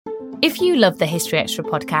If you love the History Extra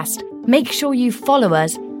podcast, make sure you follow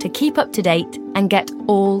us to keep up to date and get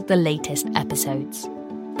all the latest episodes.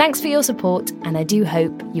 Thanks for your support, and I do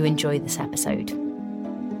hope you enjoy this episode.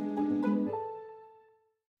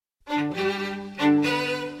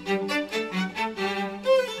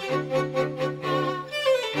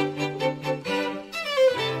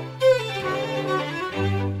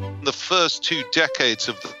 The first 2 decades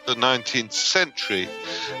of the 19th century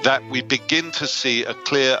that we begin to see a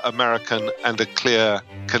clear American and a clear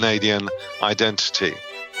Canadian identity.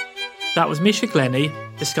 That was Misha Glenny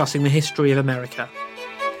discussing the history of America.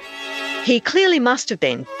 He clearly must have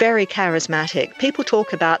been very charismatic. People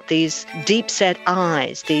talk about these deep-set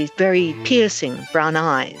eyes, these very piercing brown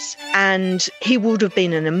eyes, and he would have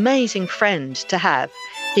been an amazing friend to have.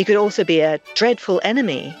 He could also be a dreadful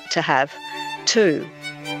enemy to have, too.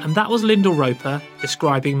 And that was Lyndall Roper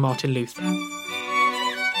describing Martin Luther.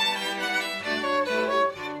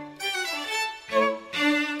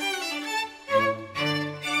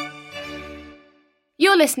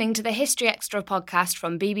 You're listening to the History Extra podcast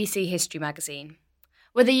from BBC History Magazine.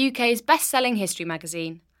 We're the UK's best-selling history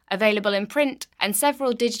magazine, available in print and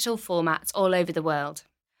several digital formats all over the world.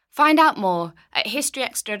 Find out more at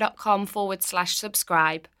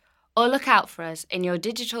historyextra.com/subscribe or look out for us in your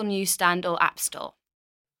digital newsstand or app store.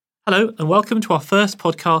 Hello and welcome to our first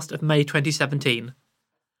podcast of May 2017.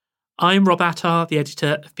 I'm Rob Attar, the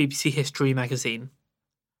editor of BBC History Magazine.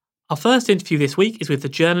 Our first interview this week is with the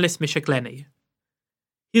journalist Misha Glenny.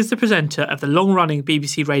 He is the presenter of the long-running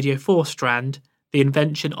BBC Radio 4 strand, The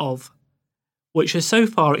Invention of, which has so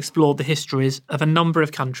far explored the histories of a number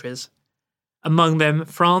of countries, among them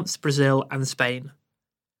France, Brazil and Spain.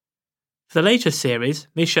 For the latest series,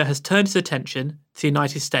 Misha has turned his attention to the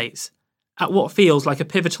United States, at what feels like a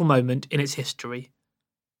pivotal moment in its history.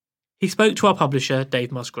 He spoke to our publisher, Dave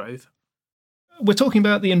Musgrove. We're talking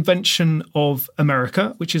about the invention of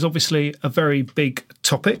America, which is obviously a very big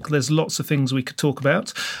topic. There's lots of things we could talk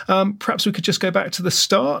about. Perhaps we could just go back to the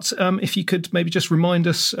start. If you could maybe just remind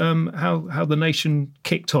us how the nation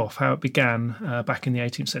kicked off, how it began back in the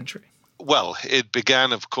 18th century. Well, it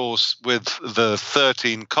began, of course, with the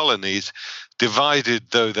 13 colonies, divided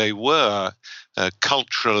though they were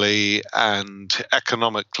culturally and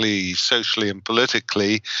economically, socially and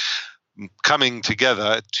politically, coming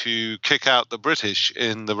together to kick out the British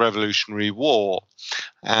in the Revolutionary War.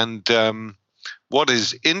 And what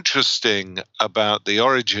is interesting about the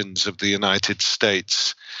origins of the United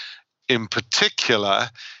States in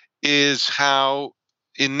particular is how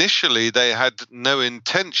initially they had no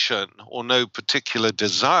intention or no particular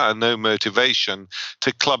desire, no motivation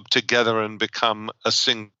to club together and become a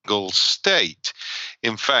single state.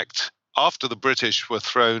 In fact, after the British were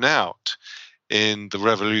thrown out in the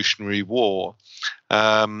Revolutionary War,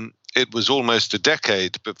 it was almost a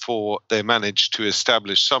decade before they managed to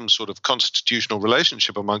establish some sort of constitutional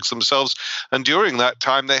relationship amongst themselves. And during that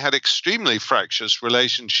time, they had extremely fractious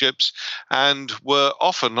relationships and were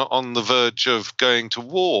often on the verge of going to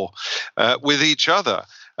war with each other.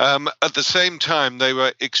 At the same time, they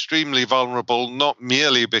were extremely vulnerable, not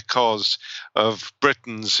merely because of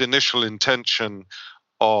Britain's initial intention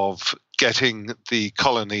of getting the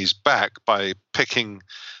colonies back by picking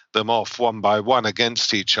them off one by one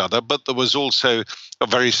against each other, but there was also a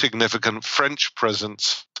very significant French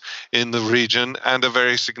presence in the region and a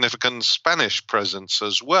very significant Spanish presence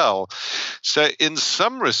as well. So in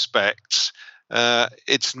some respects,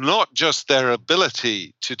 it's not just their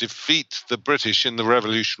ability to defeat the British in the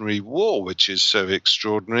Revolutionary War, which is so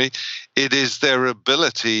extraordinary, it is their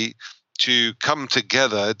ability to come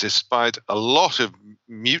together despite a lot of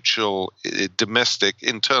mutual domestic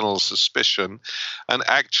internal suspicion and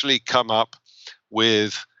actually come up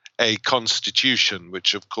with a constitution,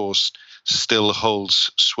 which of course still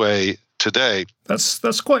holds sway today.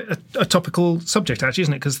 That's quite a topical subject, actually,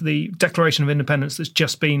 isn't it? Because the Declaration of Independence that's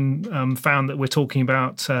just been found that we're talking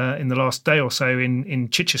about in the last day or so in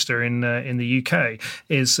Chichester in the UK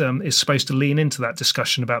is supposed to lean into that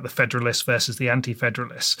discussion about the Federalists versus the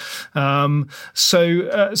Anti-Federalists. So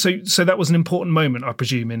that was an important moment, I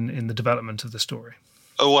presume, in the development of the story.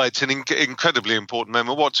 Oh, it's an incredibly important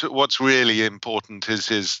moment. What's really important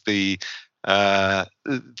is the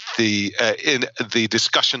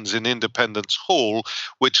discussions in Independence Hall,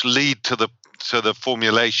 which lead to the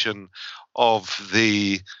formulation of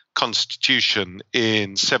the Constitution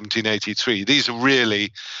in 1783. These are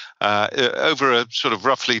really over a sort of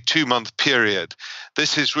roughly 2-month period.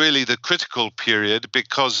 This is really the critical period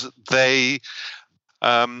because they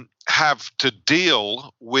have to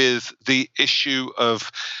deal with the issue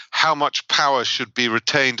of how much power should be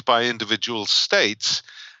retained by individual states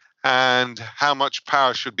and how much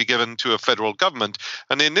power should be given to a federal government.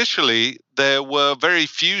 And initially, there were very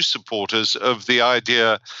few supporters of the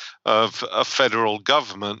idea of a federal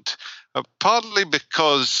government, partly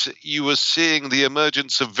because you were seeing the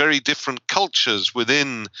emergence of very different cultures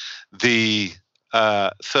within the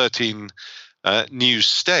 13 new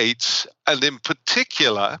states, and in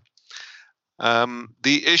particular,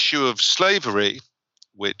 the issue of slavery,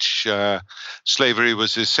 which slavery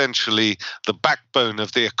was essentially the backbone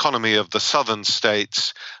of the economy of the southern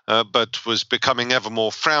states, but was becoming ever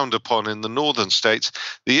more frowned upon in the northern states.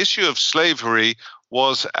 The issue of slavery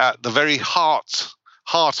was at the very heart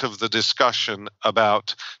of the discussion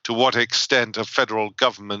about to what extent a federal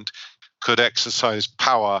government could exercise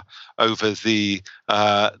power over the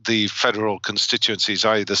federal constituencies,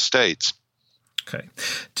 i.e. the states. Okay.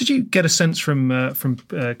 Did you get a sense from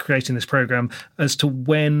creating this program as to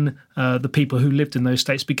when the people who lived in those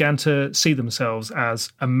states began to see themselves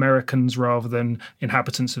as Americans rather than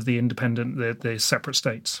inhabitants of the independent, the separate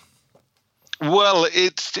states? Well,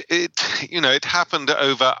 it happened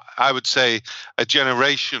over, I would say, a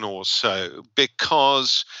generation or so,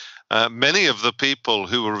 because many of the people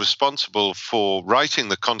who were responsible for writing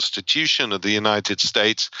the Constitution of the United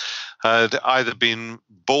States had either been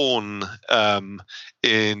born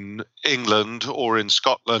in England or in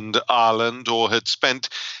Scotland, Ireland, or had spent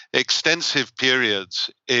extensive periods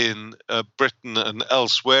in Britain and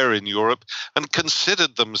elsewhere in Europe and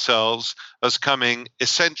considered themselves as coming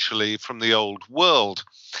essentially from the old world.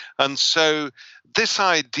 And so this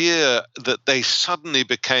idea that they suddenly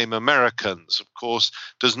became Americans, of course,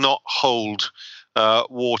 does not hold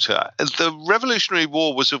water. The Revolutionary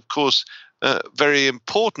War was, of course, very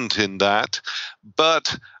important in that,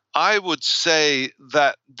 but I would say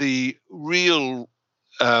that the real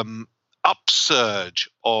upsurge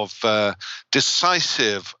of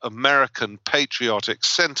decisive American patriotic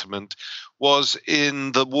sentiment was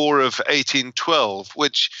in the War of 1812,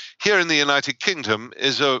 which here in the United Kingdom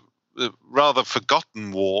is a rather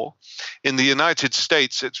forgotten war. In the United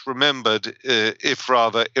States, it's remembered, if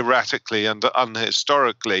rather erratically and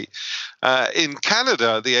unhistorically. In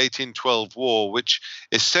Canada, the 1812 War, which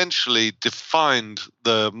essentially defined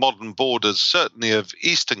the modern borders, certainly of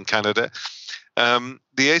eastern Canada,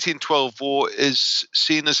 the 1812 War is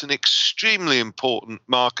seen as an extremely important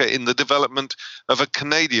marker in the development of a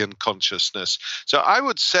Canadian consciousness. So I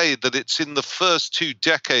would say that it's in the first 2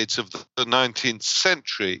 decades of the 19th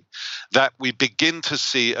century that we begin to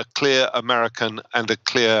see a clear American and a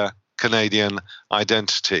clear Canadian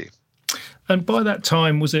identity. And by that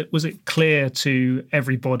time, was it clear to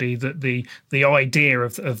everybody that the idea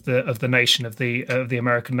of the nation of the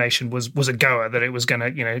American nation was a goer, that it was going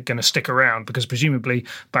to stick around? Because presumably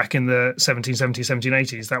back in the 1770s,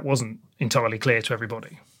 1780s, that wasn't entirely clear to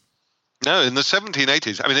everybody. No, in the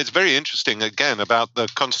 1780s, I mean, it's very interesting, again, about the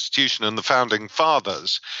Constitution and the Founding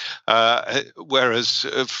Fathers, whereas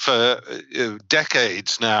for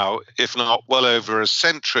decades now, if not well over a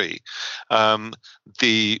century,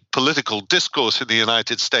 the political discourse in the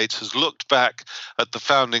United States has looked back at the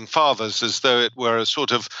Founding Fathers as though it were a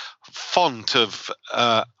sort of font of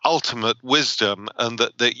ultimate wisdom, and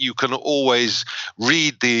that you can always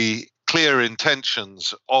read the clear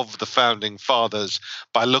intentions of the Founding Fathers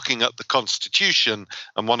by looking at the Constitution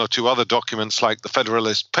and 1 or 2 other documents like the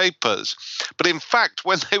Federalist Papers. But in fact,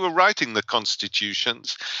 when they were writing the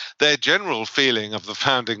Constitutions, their general feeling of the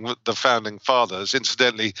Founding Fathers,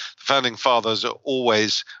 incidentally, the Founding Fathers are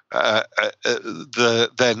always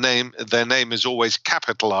their name is always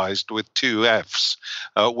capitalized with 2 Fs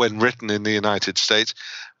when written in the United States.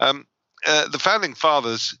 The Founding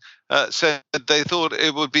Fathers said they thought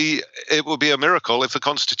it would be a miracle if the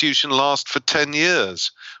Constitution lasts for 10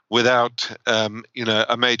 years without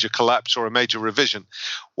a major collapse or a major revision.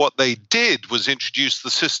 What they did was introduce the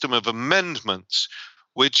system of amendments,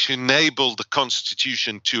 which enabled the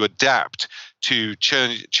Constitution to adapt to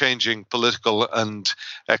changing political and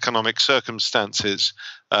economic circumstances,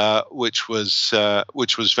 which was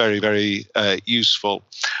very, very useful.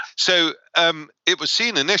 So it was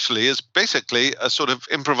seen initially as basically a sort of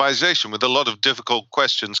improvisation with a lot of difficult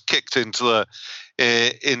questions kicked into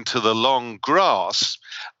the long grass.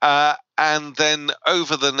 And then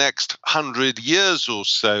over the next 100 years or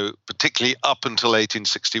so, particularly up until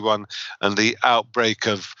 1861 and the outbreak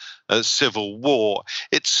of Civil War,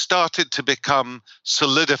 it started to become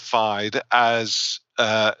solidified as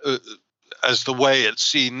the way it's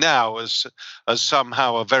seen now, as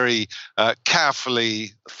somehow a very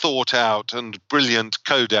carefully thought out and brilliant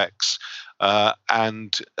codex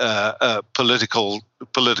and a political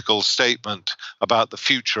statement about the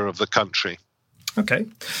future of the country. Okay.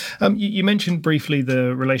 You mentioned briefly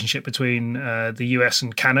the relationship between the US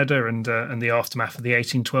and Canada and the aftermath of the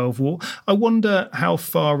 1812 war. I wonder how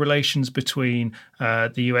far relations between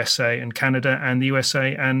the USA and Canada and the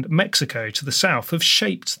USA and Mexico to the south have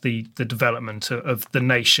shaped the development of the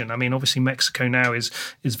nation. I mean, obviously Mexico now is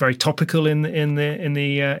very topical in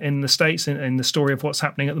the States in the story of what's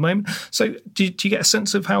happening at the moment. So do you get a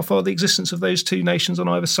sense of how far the existence of those two nations on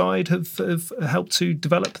either side have helped to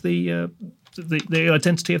develop the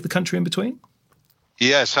identity of the country in between?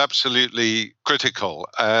 Yes, absolutely critical.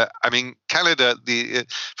 I mean, Canada.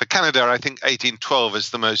 For Canada, I think 1812 is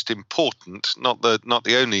the most important, not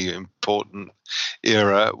the only important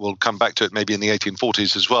era. We'll come back to it maybe in the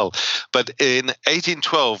 1840s as well. But in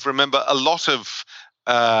 1812, remember, a lot of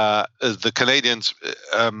the Canadians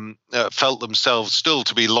felt themselves still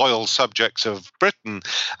to be loyal subjects of Britain,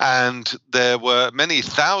 and there were many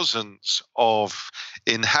thousands of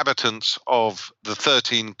inhabitants of the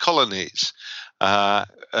 13 colonies of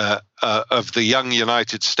the young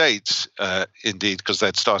United States, indeed, because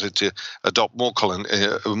they'd started to adopt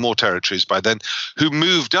more territories by then, who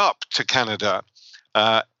moved up to Canada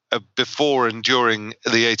before and during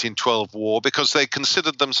the 1812 war, because they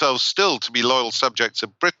considered themselves still to be loyal subjects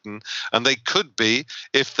of Britain, and they could be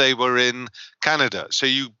if they were in Canada. So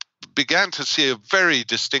you began to see a very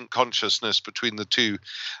distinct consciousness between the two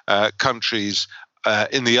countries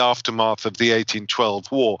in the aftermath of the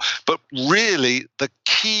 1812 war. But really, the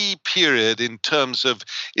key period in terms of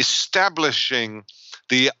establishing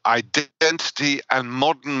the identity and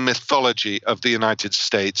modern mythology of the United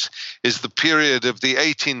States is the period of the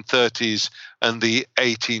 1830s and the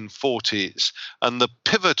 1840s. And the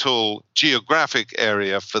pivotal geographic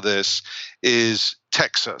area for this is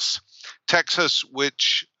Texas. Texas,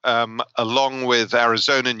 which along with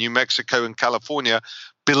Arizona, New Mexico, and California,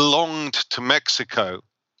 belonged to Mexico.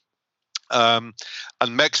 And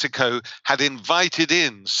Mexico had invited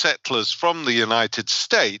in settlers from the United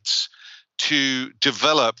States to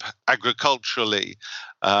develop agriculturally,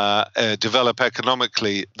 develop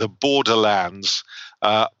economically the borderlands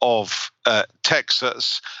of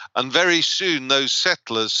Texas. And very soon those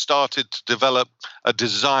settlers started to develop a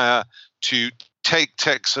desire to take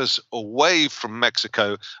Texas away from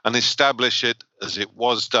Mexico and establish it, as it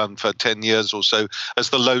was done for 10 years or so, as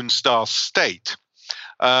the Lone Star State.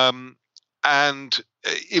 And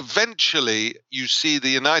eventually you see the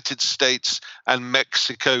United States and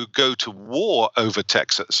Mexico go to war over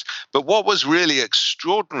Texas. But what was really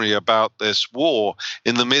extraordinary about this war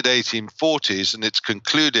in the mid-1840s, and it's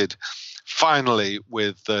concluded finally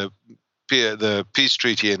with the peace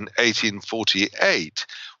treaty in 1848,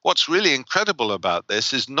 what's really incredible about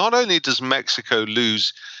this is not only does Mexico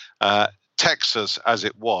lose Texas as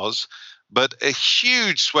it was, but a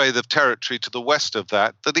huge swathe of territory to the west of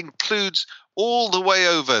that includes all the way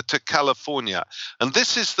over to California. And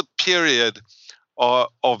this is the period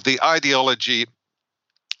of the ideology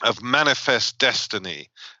of manifest destiny,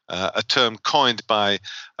 a term coined by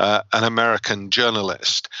an American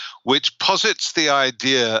journalist, which posits the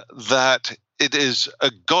idea that it is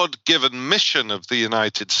a God-given mission of the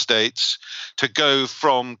United States to go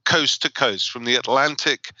from coast to coast, from the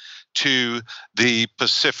Atlantic to the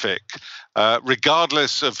Pacific,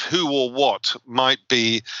 regardless of who or what might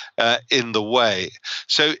be in the way.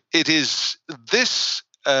 So it is this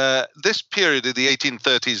period of the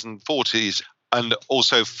 1830s and 40s, and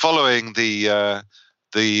also following the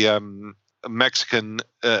Mexican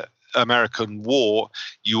American War,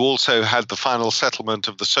 you also had the final settlement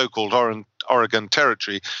of the so-called Oregon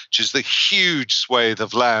Territory, which is the huge swathe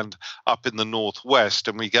of land up in the northwest,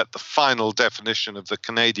 and we get the final definition of the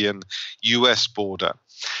Canadian-US border.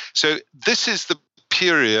 So this is the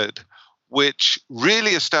period which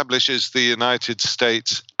really establishes the United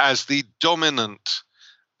States as the dominant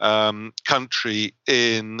country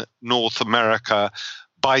in North America,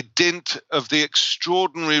 by dint of the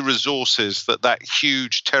extraordinary resources that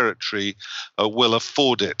huge territory will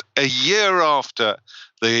afford it. A year after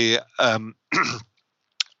the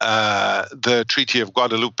Treaty of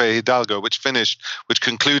Guadalupe Hidalgo, which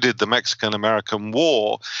concluded the Mexican-American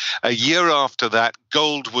War, a year after that,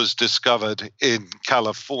 gold was discovered in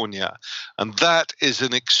California. And that is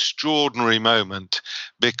an extraordinary moment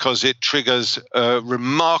because it triggers a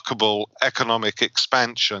remarkable economic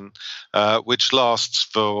expansion, which lasts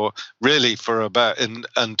until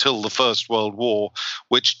the First World War,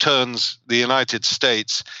 which turns the United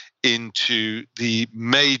States into the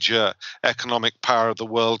major economic power of the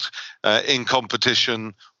world in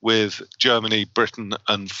competition with Germany, Britain,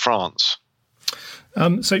 and France.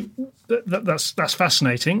 So that's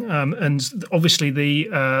fascinating, and obviously the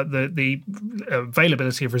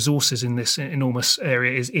availability of resources in this enormous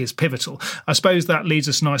area is pivotal. I suppose that leads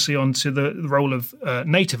us nicely on to the role of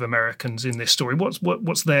Native Americans in this story.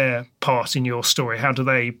 What's their part in your story? How do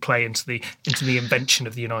they play into the invention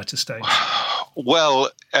of the United States? Well,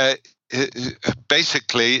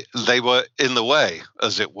 basically, they were in the way,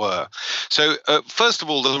 as it were. So, first of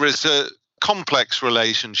all, there is a complex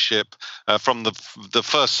relationship from the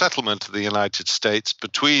first settlement of the United States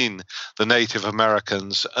between the Native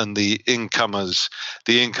Americans and the incomers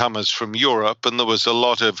from Europe. And there was a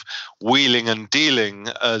lot of wheeling and dealing,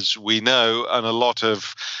 as we know, and a lot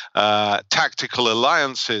of tactical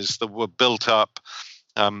alliances that were built up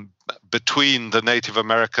between the Native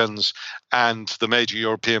Americans and the major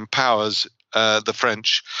European powers, the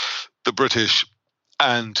French, the British,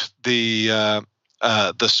 and the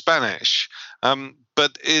Spanish.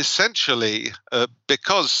 But essentially,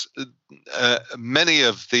 because many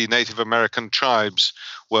of the Native American tribes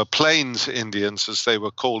were Plains Indians, as they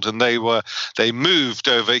were called, and they moved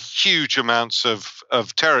over huge amounts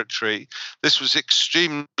of territory, this was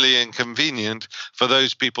extremely inconvenient for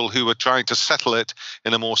those people who were trying to settle it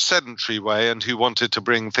in a more sedentary way and who wanted to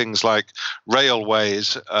bring things like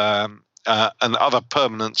railways and other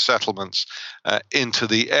permanent settlements into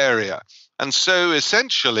the area. And so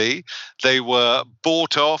essentially, they were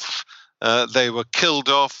bought off, they were killed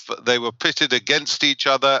off, they were pitted against each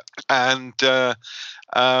other, and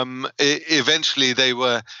eventually they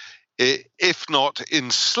were, if not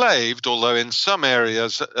enslaved, although in some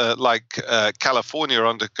areas like California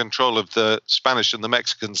under control of the Spanish and the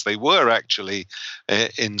Mexicans, they were actually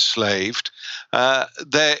enslaved,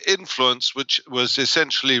 their influence, which was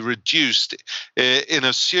essentially reduced in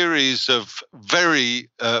a series of very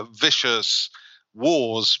vicious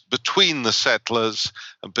wars between the settlers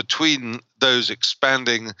and between those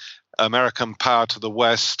expanding American power to the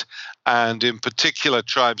west, and in particular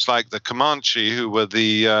tribes like the Comanche, who were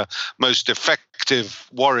the most effective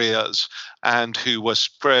warriors and who were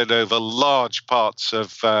spread over large parts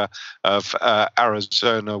of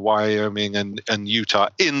Arizona, Wyoming, and Utah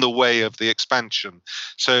in the way of the expansion.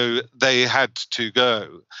 So they had to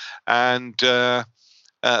go. And that,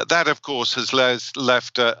 of course, has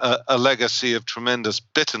left a legacy of tremendous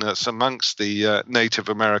bitterness amongst the Native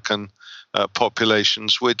American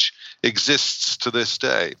populations, which exists to this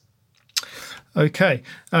day. Okay,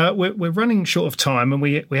 we're running short of time, and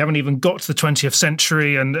we haven't even got to the 20th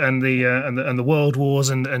century and the world wars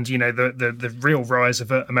and you know the real rise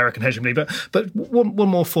of American hegemony. But one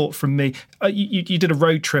more thought from me. You did a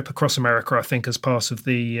road trip across America, I think, as part of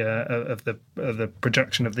the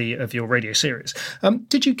production of your radio series.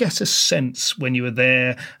 Did you get a sense when you were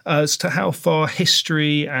there as to how far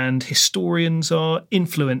history and historians are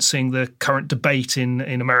influencing the current debate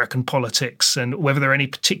in American politics, and whether there are any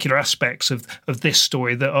particular aspects of this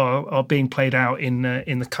story that are being played out in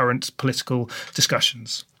the current political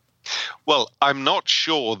discussions? Well, I'm not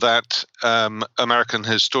sure that American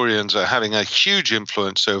historians are having a huge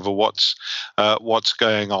influence over what's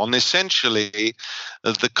going on. Essentially,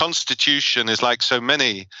 the Constitution is like so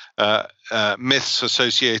many myths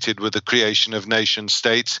associated with the creation of nation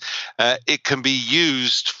states. It can be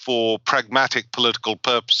used for pragmatic political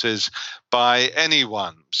purposes by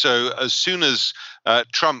anyone. So as soon as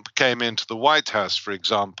Trump came into the White House, for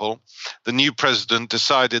example, the new president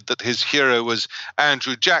decided that his hero was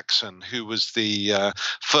Andrew Jackson, who was the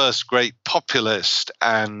first great populist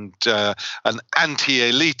and an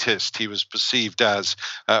anti-elitist, he was perceived as,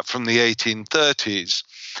 from the 1830s.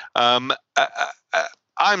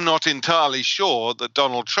 I'm not entirely sure that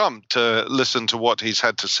Donald Trump, to listen to what he's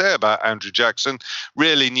had to say about Andrew Jackson,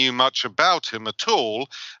 really knew much about him at all.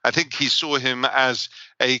 I think he saw him as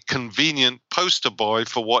a convenient poster boy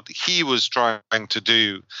for what he was trying to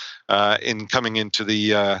do in coming into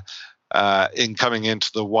the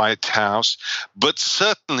White House. But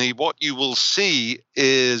certainly what you will see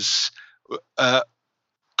is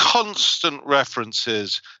constant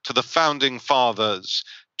references to the Founding Fathers,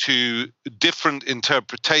 to different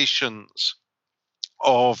interpretations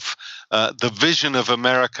of the vision of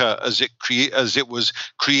America as it was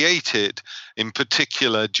created, in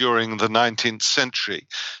particular during the 19th century.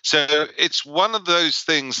 So it's one of those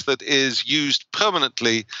things that is used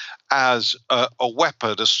permanently as a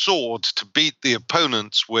weapon, a sword to beat the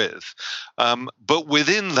opponents with. But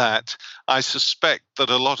within that, I suspect that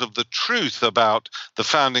a lot of the truth about the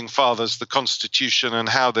Founding Fathers, the Constitution, and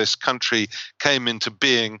how this country came into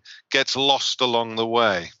being gets lost along the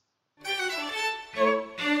way.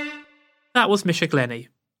 That was Misha Glenny.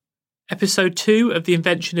 Episode 2 of The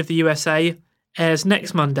Invention of the USA airs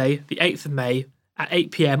next Monday, the 8th of May, at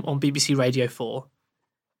 8 p.m. on BBC Radio 4.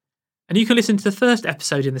 And you can listen to the first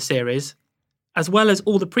episode in the series, as well as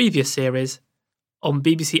all the previous series, on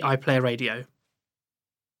BBC iPlayer Radio.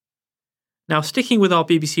 Now, sticking with our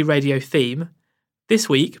BBC Radio theme, this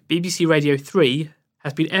week BBC Radio 3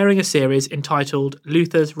 has been airing a series entitled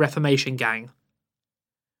Luther's Reformation Gang,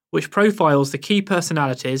 which profiles the key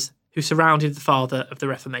personalities who surrounded the father of the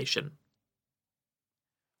Reformation.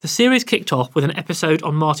 The series kicked off with an episode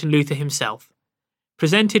on Martin Luther himself,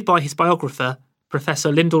 presented by his biographer,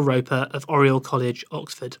 Professor Lyndall Roper of Oriel College,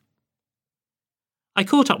 Oxford. I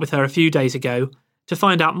caught up with her a few days ago to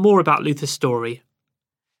find out more about Luther's story,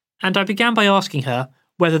 and I began by asking her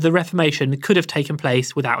whether the Reformation could have taken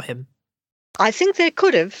place without him. I think there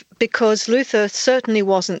could have, because Luther certainly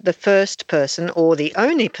wasn't the first person or the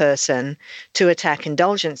only person to attack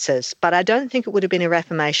indulgences, but I don't think it would have been a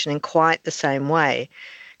Reformation in quite the same way.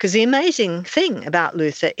 Because the amazing thing about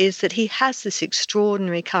Luther is that he has this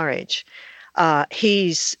extraordinary courage.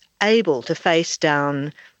 He's able to face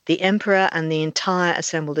down the emperor and the entire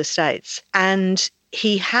assembled estates, and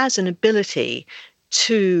he has an ability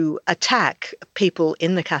to attack people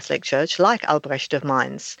in the Catholic Church, like Albrecht of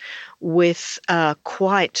Mainz, with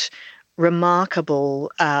quite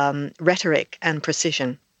remarkable rhetoric and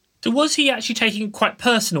precision. So was he actually taking quite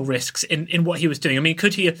personal risks in what he was doing? I mean,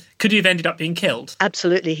 could he have ended up being killed?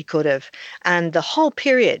 Absolutely, he could have. And the whole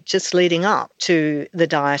period just leading up to the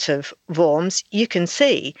Diet of Worms, you can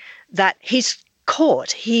see that he's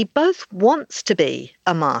caught. He both wants to be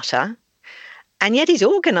a martyr, and yet he's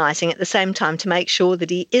organising at the same time to make sure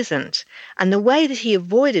that he isn't. And the way that he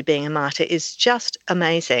avoided being a martyr is just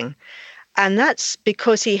amazing. And that's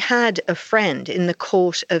because he had a friend in the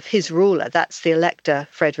court of his ruler, that's the Elector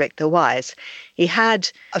Frederick the Wise. He had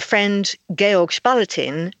a friend, Georg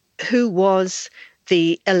Spalatin, who was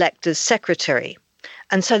the Elector's secretary.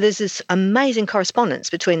 And so there's this amazing correspondence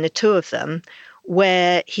between the two of them,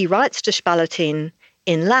 where he writes to Spalatin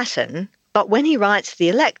in Latin, but when he writes to the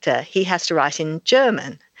Elector, he has to write in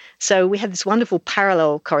German. So we have this wonderful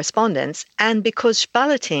parallel correspondence, and because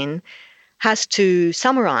Spalatin has to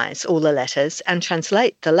summarise all the letters and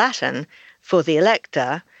translate the Latin for the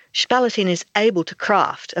Elector, Spalatin is able to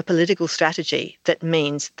craft a political strategy that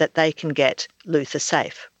means that they can get Luther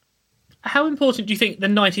safe. How important do you think the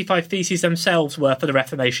 95 Theses themselves were for the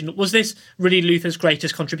Reformation? Was this really Luther's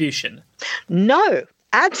greatest contribution? No,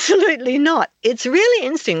 absolutely not. It's really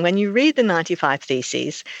interesting when you read the 95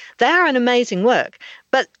 Theses. They are an amazing work,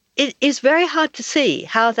 but it is very hard to see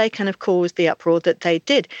how they can have caused the uproar that they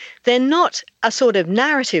did. They're not a sort of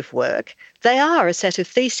narrative work. They are a set of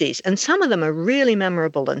theses, and some of them are really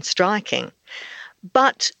memorable and striking.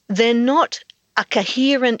 But they're not a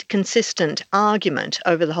coherent, consistent argument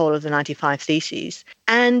over the whole of the 95 Theses.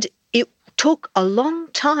 And it took a long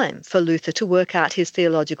time for Luther to work out his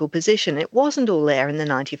theological position. It wasn't all there in the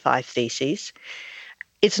 95 Theses.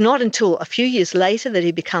 It's not until a few years later that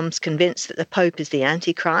he becomes convinced that the Pope is the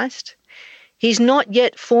Antichrist. He's not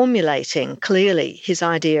yet formulating clearly his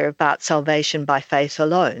idea about salvation by faith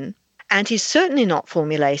alone, and he's certainly not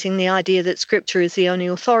formulating the idea that Scripture is the only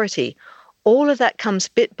authority. All of that comes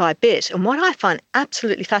bit by bit, and what I find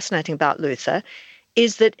absolutely fascinating about Luther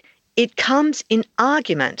is that it comes in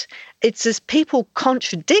argument. It's as people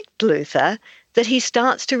contradict Luther that he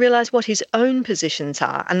starts to realise what his own positions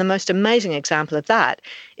are. And the most amazing example of that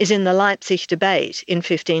is in the Leipzig debate in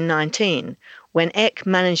 1519, when Eck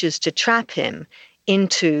manages to trap him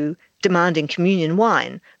into demanding communion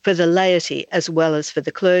wine for the laity as well as for the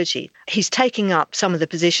clergy. He's taking up some of the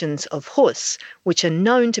positions of Huss, which are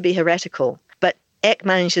known to be heretical, but Eck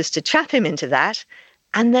manages to trap him into that,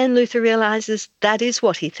 and then Luther realises that is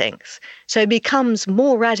what he thinks. So he becomes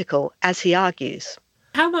more radical as he argues.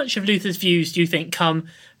 How much of Luther's views do you think come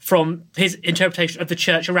from his interpretation of the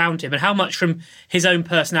church around him, and how much from his own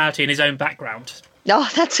personality and his own background? Oh,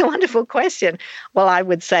 that's a wonderful question. Well, I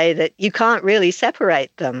would say that you can't really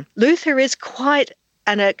separate them. Luther is quite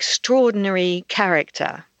an extraordinary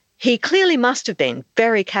character. He clearly must have been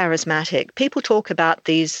very charismatic. People talk about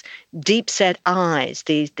these deep-set eyes,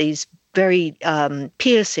 these very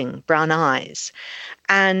piercing brown eyes.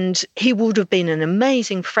 And he would have been an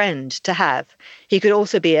amazing friend to have. He could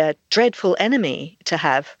also be a dreadful enemy to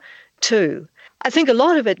have, too. I think a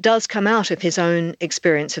lot of it does come out of his own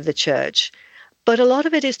experience of the church, but a lot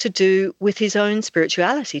of it is to do with his own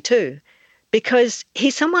spirituality, too, because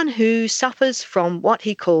he's someone who suffers from what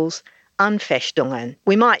he calls Anfechtungen.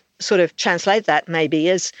 We might sort of translate that maybe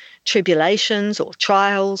as tribulations or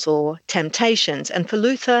trials or temptations. And for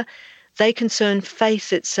Luther, they concern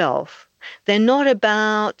faith itself. They're not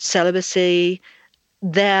about celibacy.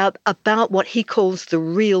 they're about what he calls the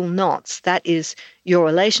real knots. That is your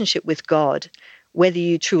relationship with God, whether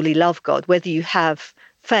you truly love God, whether you have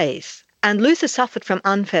faith. And Luther suffered from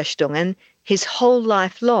Anfechtungen his whole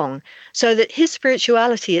life long, so that his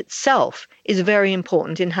spirituality itself is very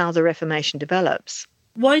important in how the Reformation develops.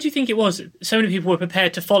 Why do you think it was so many people were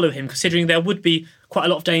prepared to follow him, considering there would be quite a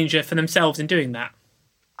lot of danger for themselves in doing that?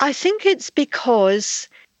 I think it's because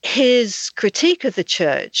his critique of the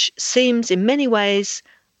church seems in many ways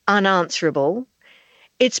unanswerable.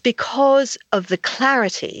 It's because of the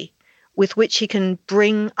clarity with which he can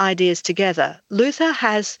bring ideas together. Luther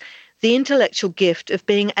has the intellectual gift of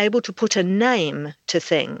being able to put a name to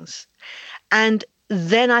things. And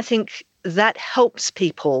then I think that helps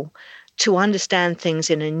people to understand things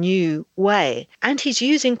in a new way. And he's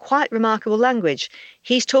using quite remarkable language.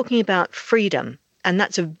 He's talking about freedom, and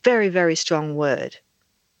that's a very, very strong word.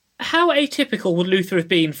 How atypical would Luther have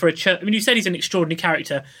been for a church? I mean, you said he's an extraordinary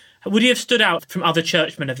character. Would he have stood out from other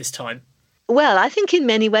churchmen of this time? Well, I think in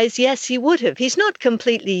many ways, yes, he would have. He's not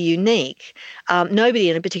completely unique. Nobody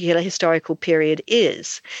in a particular historical period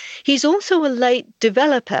is. He's also a late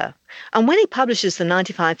developer. And when he publishes the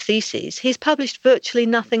 95 Theses, he's published virtually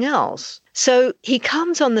nothing else. So he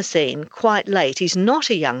comes on the scene quite late. He's not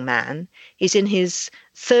a young man. He's in his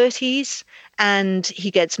 30s, and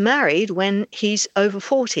he gets married when he's over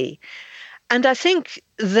 40. And I think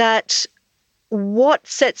that what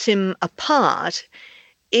sets him apart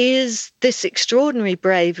is this extraordinary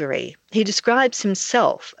bravery. He describes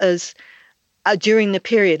himself as, during the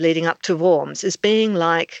period leading up to Worms, as being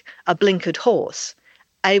like a blinkered horse,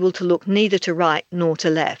 able to look neither to right nor to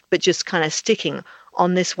left, but just kind of sticking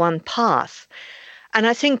on this one path. And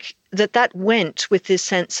I think that that went with this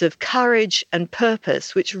sense of courage and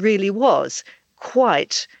purpose, which really was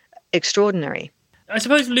quite extraordinary. I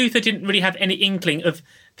suppose Luther didn't really have any inkling of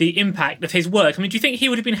the impact of his work. I mean, do you think he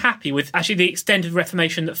would have been happy with actually the extended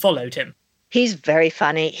Reformation that followed him? He's very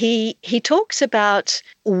funny. He talks about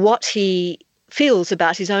what he feels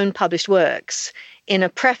about his own published works in a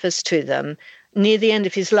preface to them near the end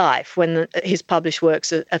of his life, when his published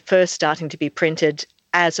works are first starting to be printed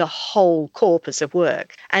as a whole corpus of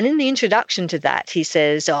work. And in the introduction to that, he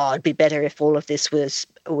says, it'd be better if all of this was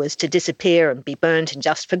to disappear and be burnt and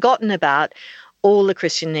just forgotten about. All the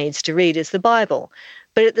Christian needs to read is the Bible.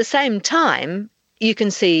 But at the same time, you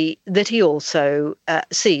can see that he also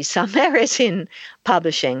sees some merit in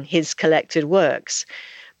publishing his collected works.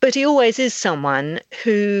 But he always is someone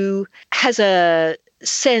who has a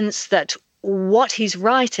sense that what he's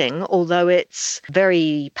writing, although it's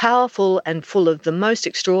very powerful and full of the most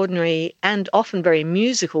extraordinary and often very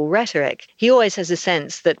musical rhetoric, he always has a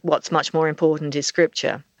sense that what's much more important is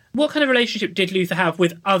Scripture. What kind of relationship did Luther have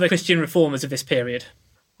with other Christian reformers of this period?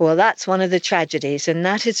 Well, that's one of the tragedies, and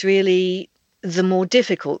that is really the more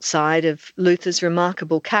difficult side of Luther's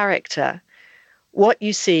remarkable character. What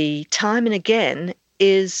you see time and again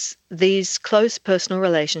is these close personal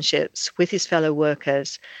relationships with his fellow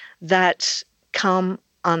workers that come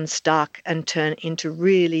unstuck and turn into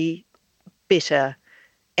really bitter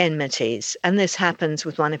enmities. And this happens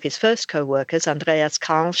with one of his first co-workers, Andreas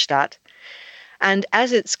Karlstadt. And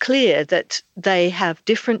as it's clear that they have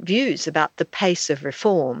different views about the pace of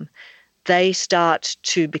reform, they start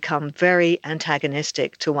to become very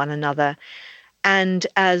antagonistic to one another. And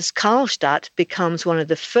as Karlstadt becomes one of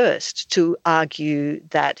the first to argue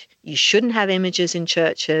that you shouldn't have images in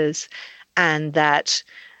churches and that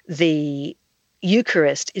the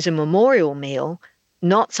Eucharist is a memorial meal,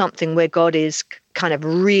 not something where God is kind of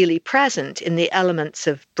really present in the elements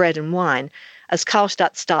of bread and wine, as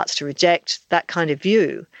Karlstadt starts to reject that kind of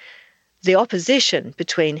view, the opposition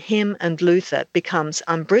between him and Luther becomes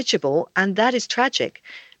unbridgeable, and that is tragic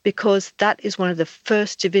because that is one of the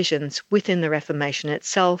first divisions within the Reformation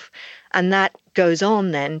itself, and that goes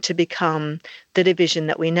on then to become the division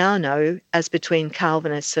that we now know as between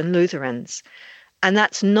Calvinists and Lutherans. And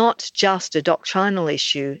that's not just a doctrinal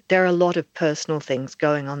issue. There are a lot of personal things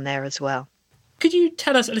going on there as well. Could you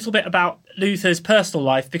tell us a little bit about Luther's personal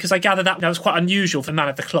life? Because I gather that was quite unusual for a man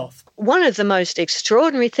of the cloth. One of the most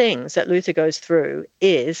extraordinary things that Luther goes through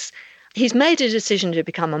is he's made a decision to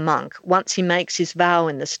become a monk once he makes his vow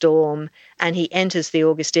in the storm and he enters the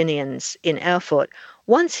Augustinians in Erfurt.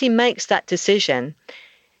 Once he makes that decision,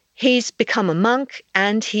 he's become a monk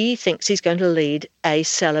and he thinks he's going to lead a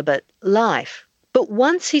celibate life. But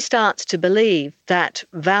once he starts to believe that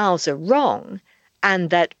vows are wrong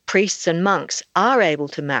and that priests and monks are able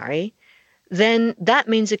to marry, then that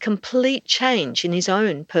means a complete change in his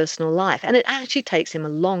own personal life. And it actually takes him a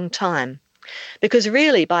long time, because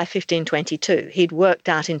really by 1522 he'd worked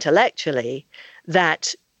out intellectually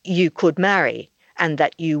that you could marry and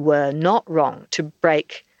that you were not wrong to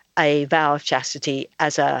break a vow of chastity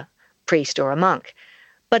as a priest or a monk.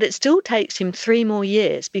 But it still takes him 3 more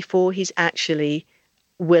years before he's actually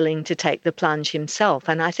willing to take the plunge himself.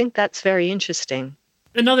 And I think that's very interesting.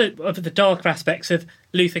 Another of the darker aspects of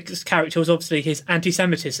Luther's character was obviously his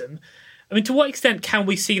anti-Semitism. I mean, to what extent can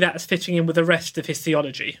we see that as fitting in with the rest of his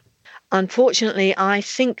theology? Unfortunately, I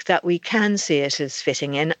think that we can see it as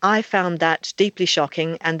fitting in. I found that deeply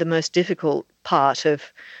shocking and the most difficult part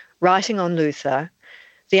of writing on Luther.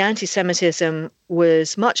 The anti-Semitism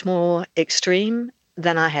was much more extreme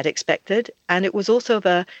than I had expected, and it was also of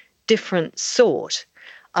a different sort.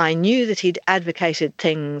 I knew that he'd advocated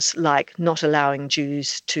things like not allowing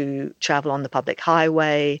Jews to travel on the public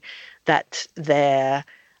highway, that their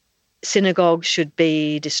synagogues should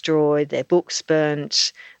be destroyed, their books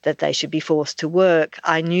burnt, that they should be forced to work.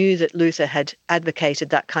 I knew that Luther had advocated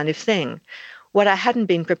that kind of thing. What I hadn't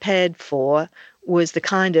been prepared for was the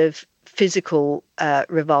kind of physical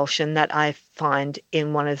revulsion that I find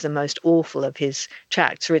in one of the most awful of his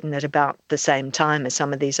tracts, written at about the same time as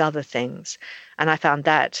some of these other things. And I found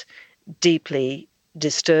that deeply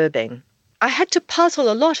disturbing. I had to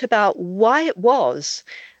puzzle a lot about why it was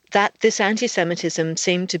that this anti-Semitism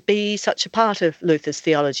seemed to be such a part of Luther's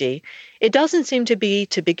theology. It doesn't seem to be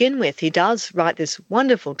to begin with. He does write this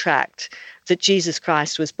wonderful tract that Jesus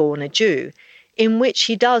Christ was born a Jew, in which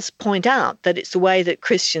he does point out that it's the way that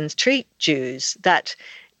Christians treat Jews that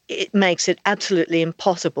it makes it absolutely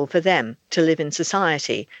impossible for them to live in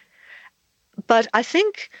society. But I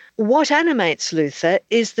think what animates Luther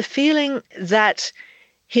is the feeling that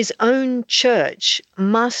his own church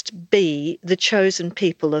must be the chosen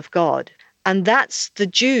people of God. And that's the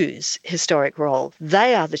Jews' historic role.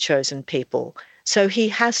 They are the chosen people. So he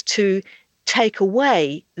has to take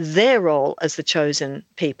away their role as the chosen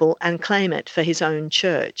people and claim it for his own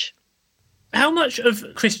church. How much of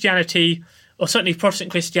Christianity, or certainly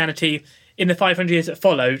Protestant Christianity, in the 500 years that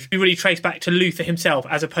followed, we really trace back to Luther himself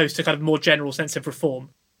as opposed to kind of more general sense of reform?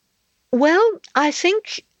 Well, I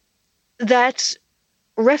think that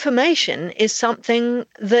Reformation is something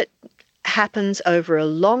that happens over a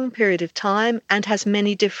long period of time and has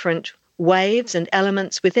many different waves and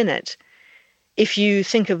elements within it. If you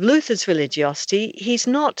think of Luther's religiosity, he's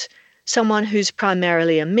not someone who's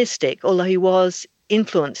primarily a mystic, although he was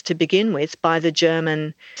influenced to begin with by the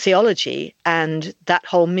German theology and that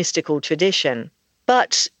whole mystical tradition.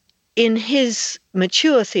 But in his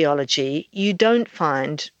mature theology, you don't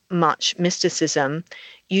find much mysticism.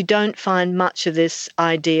 You don't find much of this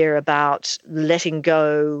idea about letting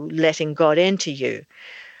go, letting God enter you.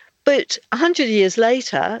 But 100 years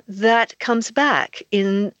later, that comes back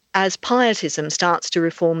as Pietism starts to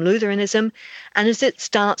reform Lutheranism and as it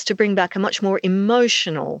starts to bring back a much more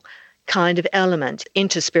emotional kind of element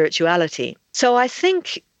into spirituality. So I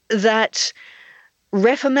think that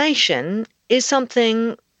Reformation is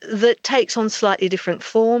something that takes on slightly different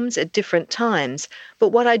forms at different times. But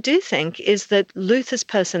what I do think is that Luther's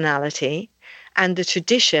personality and the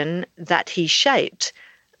tradition that he shaped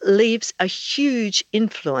leaves a huge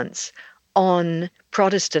influence on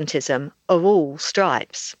Protestantism of all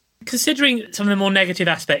stripes. Considering some of the more negative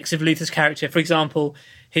aspects of Luther's character, for example,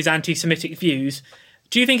 his anti-Semitic views,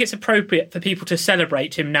 do you think it's appropriate for people to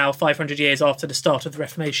celebrate him now 500 years after the start of the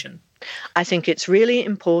Reformation? I think it's really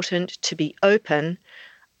important to be open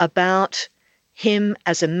about him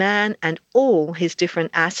as a man and all his different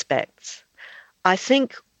aspects. I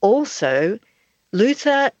think also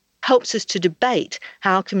Luther helps us to debate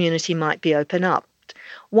how community might be opened up.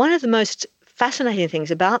 One of the most fascinating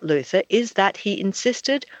things about Luther is that he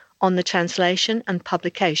insisted on the translation and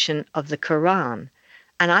publication of the Quran.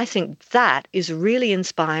 And I think that is really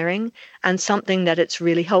inspiring and something that it's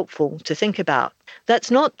really helpful to think about.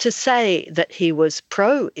 That's not to say that he was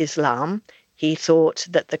pro-Islam. He thought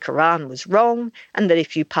that the Quran was wrong and that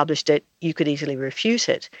if you published it, you could easily refute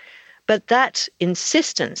it. But that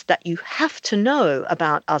insistence that you have to know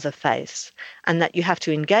about other faiths and that you have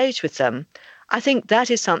to engage with them, I think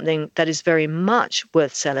that is something that is very much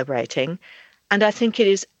worth celebrating. And I think it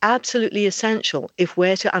is absolutely essential, if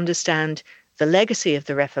we're to understand the legacy of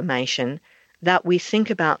the Reformation, that we think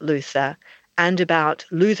about Luther and about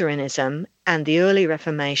Lutheranism and the early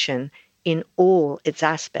Reformation in all its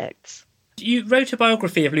aspects. You wrote a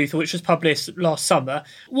biography of Luther, which was published last summer.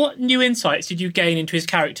 What new insights did you gain into his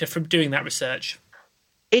character from doing that research?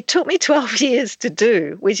 It took me 12 years to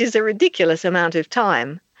do, which is a ridiculous amount of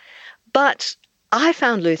time. But I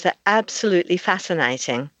found Luther absolutely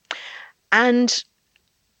fascinating. And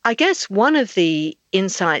I guess one of the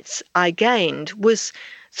insights I gained was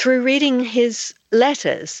through reading his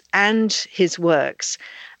letters and his works.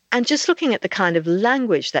 And just looking at the kind of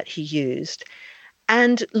language that he used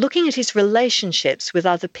and looking at his relationships with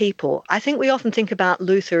other people, I think we often think about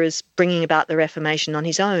Luther as bringing about the Reformation on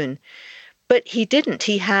his own. But he didn't.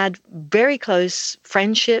 He had very close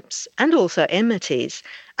friendships and also enmities.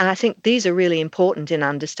 And I think these are really important in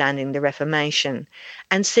understanding the Reformation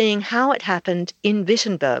and seeing how it happened in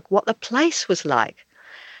Wittenberg, what the place was like,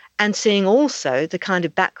 and seeing also the kind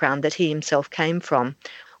of background that he himself came from.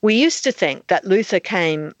 We used to think that Luther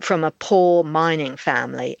came from a poor mining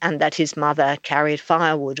family and that his mother carried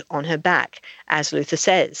firewood on her back, as Luther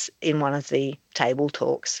says in one of the table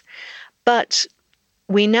talks. But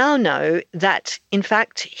we now know that, in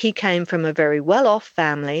fact, he came from a very well-off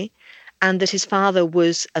family and that his father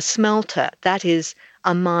was a smelter, that is,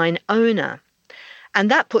 a mine owner. And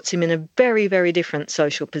that puts him in a very, very different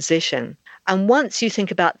social position. And once you think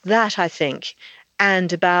about that, I think,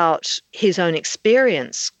 and about his own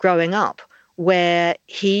experience growing up, where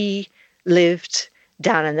he lived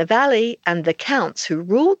down in the valley and the counts who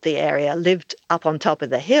ruled the area lived up on top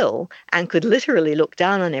of the hill and could literally look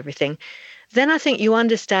down on everything, then I think you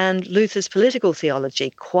understand Luther's political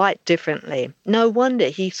theology quite differently. No wonder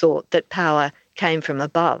he thought that power came from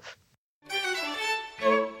above.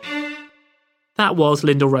 That was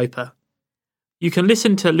Lyndall Roper. You can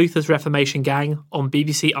listen to Luther's Reformation Gang on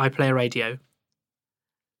BBC iPlayer Radio.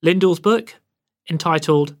 Lyndall's book,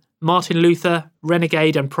 entitled Martin Luther,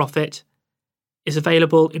 Renegade and Prophet, is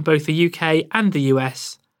available in both the UK and the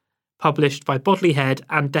US, published by Bodley Head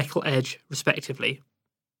and Deckle Edge, respectively.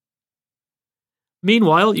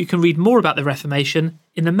 Meanwhile, you can read more about the Reformation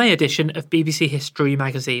in the May edition of BBC History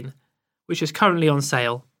magazine, which is currently on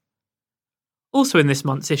sale. Also in this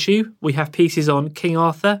month's issue, we have pieces on King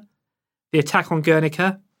Arthur, the attack on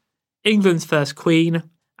Guernica, England's first Queen,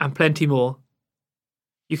 and plenty more.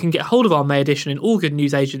 You can get hold of our May edition in all good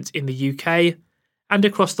newsagents in the UK and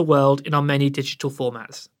across the world in our many digital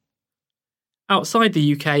formats. Outside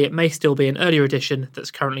the UK, it may still be an earlier edition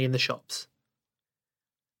that's currently in the shops.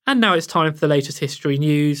 And now it's time for the latest history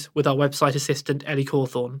news with our website assistant Ellie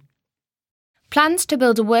Cawthorne. Plans to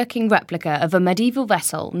build a working replica of a medieval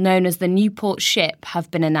vessel known as the Newport ship have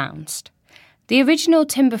been announced. The original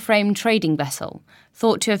timber-framed trading vessel,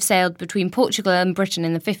 thought to have sailed between Portugal and Britain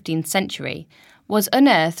in the 15th century, was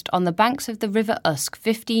unearthed on the banks of the River Usk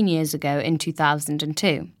 15 years ago in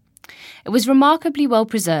 2002. It was remarkably well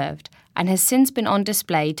preserved and has since been on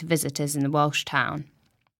display to visitors in the Welsh town.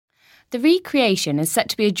 The recreation is set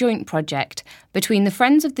to be a joint project between the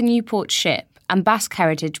Friends of the Newport ship and Basque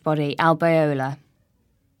heritage body Albaola.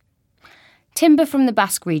 Timber from the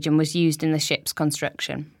Basque region was used in the ship's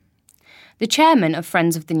construction. The chairman of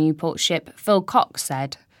Friends of the Newport ship, Phil Cox,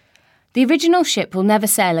 said, "The original ship will never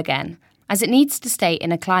sail again, as it needs to stay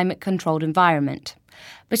in a climate-controlled environment.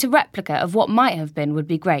 But a replica of what might have been would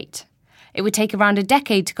be great. It would take around a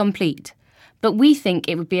decade to complete, but we think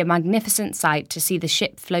it would be a magnificent sight to see the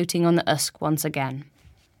ship floating on the Usk once again."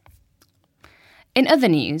 In other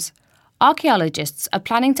news, archaeologists are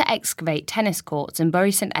planning to excavate tennis courts in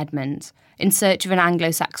Bury St Edmunds in search of an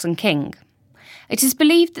Anglo-Saxon king. It is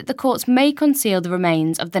believed that the courts may conceal the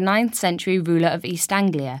remains of the 9th century ruler of East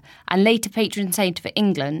Anglia and later patron saint for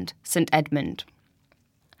England, St Edmund.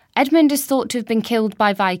 Edmund is thought to have been killed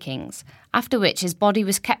by Vikings, after which his body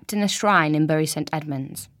was kept in a shrine in Bury St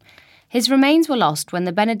Edmunds. His remains were lost when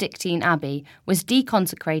the Benedictine Abbey was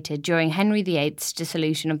deconsecrated during Henry VIII's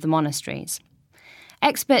dissolution of the monasteries.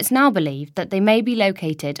 Experts now believe that they may be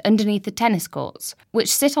located underneath the tennis courts,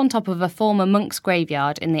 which sit on top of a former monk's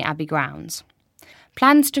graveyard in the Abbey grounds.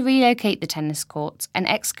 Plans to relocate the tennis courts and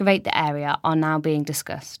excavate the area are now being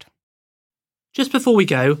discussed. Just before we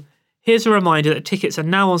go, here's a reminder that tickets are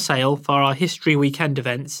now on sale for our History Weekend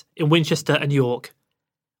events in Winchester and York,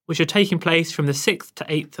 which are taking place from the 6th to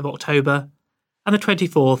 8th of October and the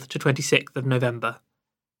 24th to 26th of November.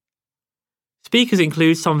 Speakers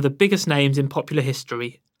include some of the biggest names in popular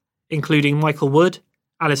history, including Michael Wood,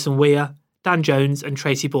 Alison Weir, Dan Jones and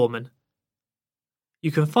Tracy Borman.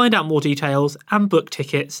 You can find out more details and book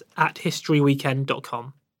tickets at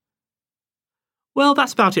historyweekend.com. Well,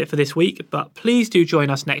 that's about it for this week, but please do join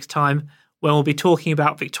us next time when we'll be talking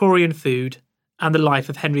about Victorian food and the life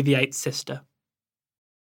of Henry VIII's sister.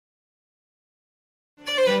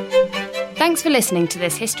 Thanks for listening to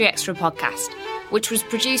this History Extra podcast, which was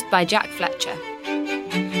produced by Jack Fletcher.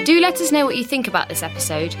 Do let us know what you think about this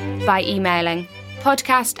episode by emailing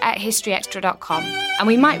podcast@historyextra.com, and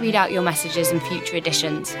we might read out your messages in future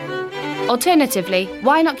editions. Alternatively,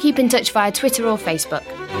 why not keep in touch via Twitter or Facebook,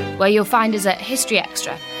 where you'll find us at History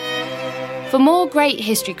Extra. For more great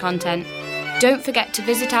history content, don't forget to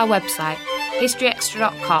visit our website,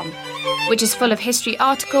 historyextra.com, which is full of history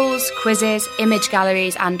articles, quizzes, image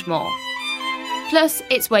galleries, and more. Plus,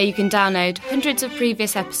 it's where you can download hundreds of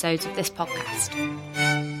previous episodes of this podcast.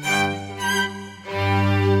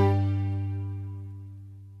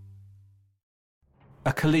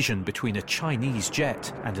 A collision between a Chinese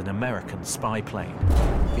jet and an American spy plane.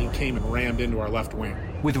 He came and rammed into our left wing.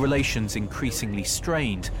 With relations increasingly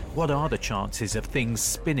strained, what are the chances of things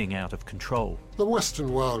spinning out of control? The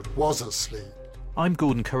Western world was asleep. I'm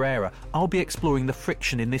Gordon Carrera. I'll be exploring the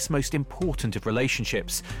friction in this most important of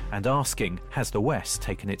relationships and asking, has the West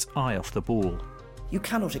taken its eye off the ball? You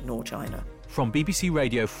cannot ignore China. From BBC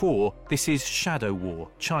Radio 4, this is Shadow War,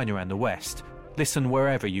 China and the West. Listen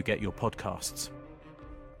wherever you get your podcasts.